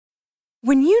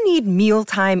When you need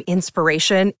mealtime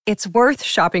inspiration, it's worth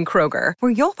shopping Kroger,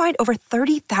 where you'll find over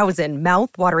 30,000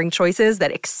 mouth-watering choices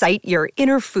that excite your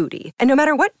inner foodie. And no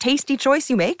matter what tasty choice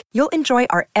you make, you'll enjoy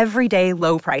our everyday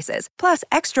low prices, plus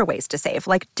extra ways to save,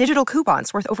 like digital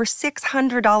coupons worth over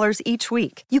 $600 each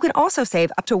week. You can also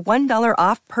save up to $1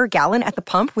 off per gallon at the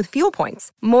pump with fuel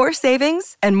points. More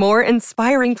savings and more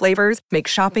inspiring flavors make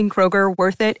shopping Kroger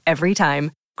worth it every time.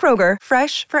 Kroger,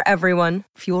 fresh for everyone.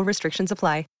 Fuel restrictions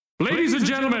apply. Ladies and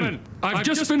gentlemen, I've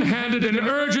just been handed an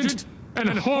urgent and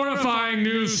horrifying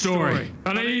news story.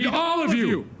 And I need all of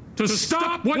you to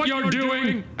stop what you're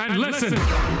doing and listen.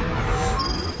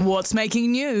 What's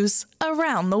making news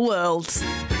around the world?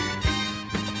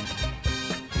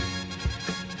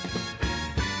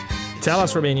 Tell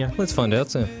us, Robinho. Let's find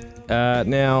out soon.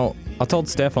 Now, I told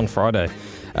Steph on Friday.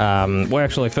 Well,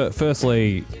 actually,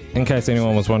 firstly, in case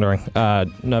anyone was wondering,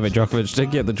 Novak Djokovic did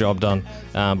get the job done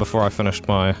before I finished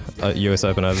my US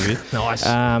Open overview.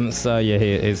 Nice. So yeah,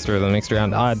 he's through the next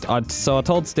round. So I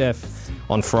told Steph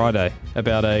on Friday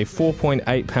about a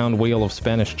 4.8 pound wheel of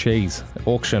Spanish cheese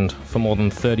auctioned for more than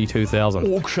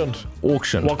 $32,000.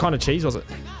 Auctioned. What kind of cheese was it?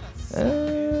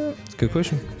 Good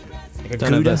question. Like a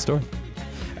Don't know Gouda? that story.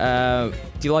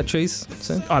 Do you like cheese,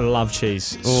 Sam? I love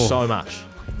cheese so much.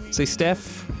 See,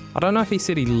 Steph, I don't know if he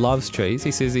said he loves cheese.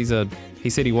 He says he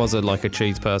said he was a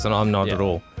cheese person. I'm not at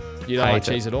all. You don't like Hate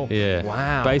it. cheese at all? Yeah.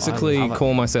 Wow. Basically, I love it.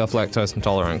 call myself lactose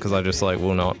intolerant because I just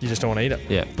will not. You just don't want to eat it?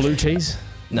 Yeah. Blue cheese?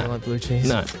 No. You don't like blue cheese?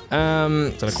 No.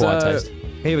 It's an acquired taste.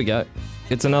 Here we go.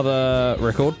 It's another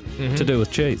record to do with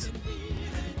cheese.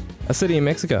 A city in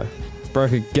Mexico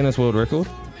broke a Guinness World Record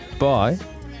by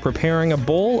preparing a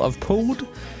ball of pulled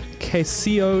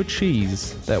queso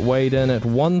cheese that weighed in at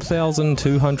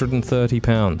 1,230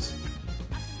 pounds.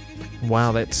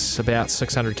 Wow, that's about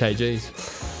 600 kgs.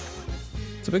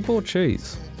 It's a big ball of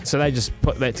cheese. So they just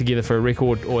put that together for a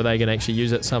record, or are they going to actually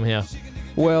use it somehow?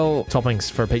 Well,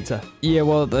 Toppings for a pizza? yeah,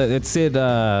 well, it said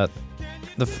the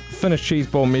finished cheese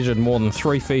ball measured more than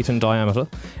 3 feet in diameter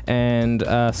and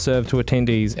served to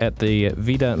attendees at the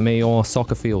Vida Mayor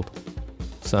soccer field.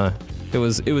 So it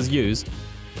was used.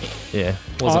 Yeah.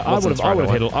 I would have gone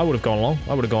along.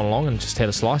 I would have gone along and just had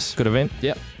a slice. Good event.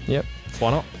 Yep.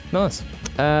 Why not? Nice.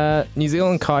 New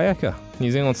Zealand kayaker.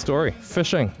 New Zealand story.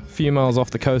 Fishing. A few miles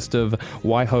off the coast of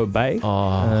Waiho Bay.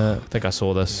 I think I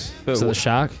saw this. but Is it the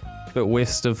shark? Bit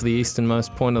west of the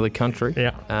easternmost point of the country.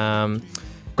 Yeah.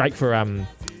 Great for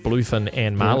bluefin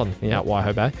and marlin out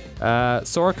Waiho Bay.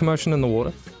 Saw a commotion in the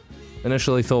water.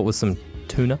 Initially thought it was some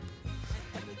tuna.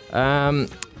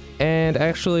 And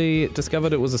actually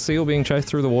discovered it was a seal being chased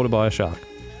through the water by a shark.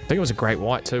 I think it was a great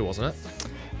white too, wasn't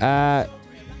it?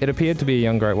 It appeared to be a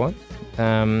young great white.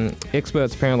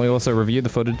 Experts apparently also reviewed the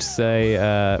footage to say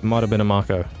it might have been a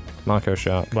Mako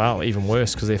shark. Wow, even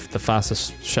worse because they're the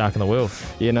fastest shark in the world.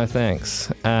 Yeah, no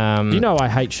thanks. You know I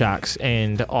hate sharks,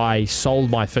 and I sold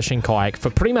my fishing kayak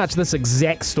for pretty much this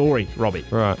exact story, Robbie.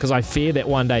 Right. Because I feared that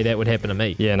one day that would happen to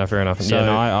me. Yeah, no, fair enough.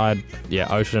 So-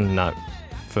 Ocean, no,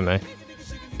 for me.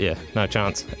 Yeah, no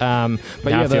chance. But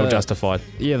Now I feel justified.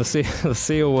 Yeah, the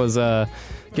seal was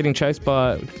getting chased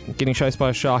by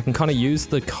a shark and kind of used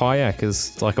the kayak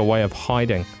as like a way of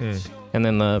hiding. And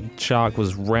then the shark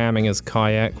was ramming his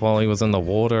kayak while he was in the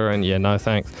water, and yeah, no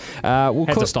thanks. We'll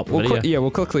Had to stop the video.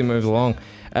 We'll quickly move along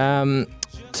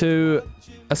to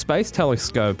a space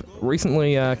telescope.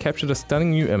 Recently captured a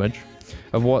stunning new image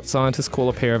of what scientists call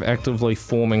a pair of actively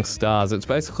forming stars. It's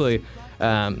basically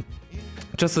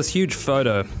just this huge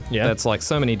photo that's like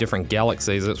so many different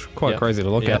galaxies. It's quite crazy to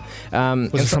look at.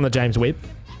 Was it from the James Webb?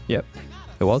 Yep,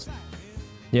 it was.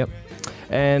 Yep.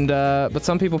 And but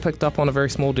some people picked up on a very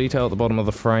small detail at the bottom of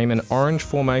the frame, an orange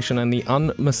formation and the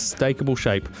unmistakable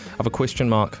shape of a question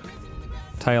mark,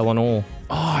 tail and all.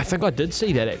 Oh, I think I did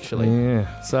see that actually.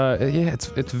 Yeah. So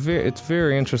it's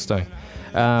very interesting.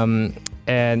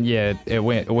 And yeah, it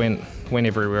went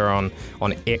everywhere on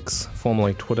X,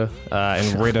 formerly Twitter,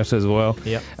 and Reddit as well.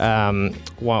 Yep.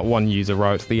 One user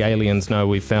wrote, "The aliens know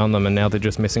we found them, and now they're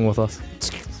just messing with us."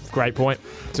 Great point.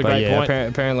 It's a But great yeah, point.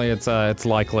 apparently it's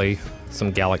likely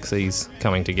some galaxies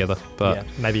coming together, but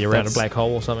maybe around a that's- black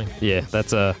hole or something. yeah,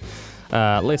 that's a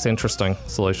less interesting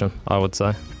solution, I would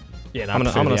say. Yeah, no, I'm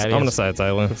gonna say it's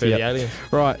alien. Prefer Yep. the aliens.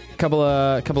 Right, couple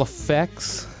of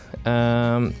facts.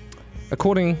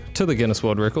 According to the Guinness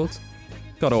World Records,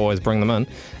 gotta always bring them in.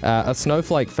 A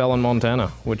snowflake fell in Montana,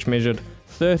 which measured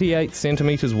 38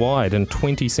 centimeters wide and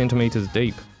 20 centimeters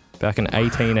deep back in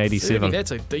 1887.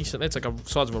 That's that's like a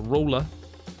size of a ruler.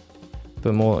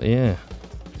 But more, yeah.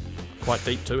 Quite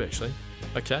deep too, actually.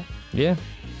 Okay. Yeah.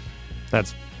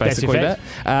 That's basically your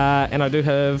that. And I do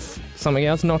have something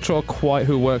else. Not sure quite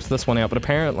who worked this one out, but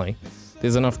apparently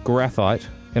there's enough graphite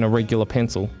in a regular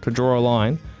pencil to draw a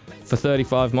line for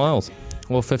 35 miles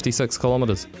or 56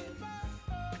 kilometres.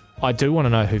 I do want to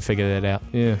know who figured that out.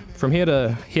 Yeah, from here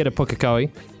to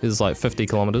Pukekohe is like 50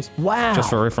 kilometres. Wow.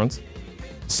 Just for reference.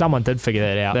 Someone did figure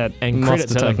that out. That and must credit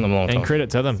have to taken them a long And time. credit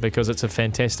to them because it's a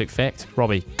fantastic fact.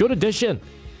 Robbie, good addition.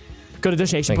 Good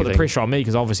addition. Actually Thank put you, the pressure on me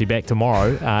because obviously back tomorrow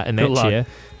in that Good luck. chair.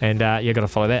 And you've got to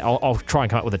follow that. I'll try and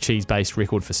come up with a cheese-based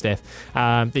record for Steph.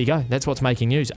 There you go. That's what's making news.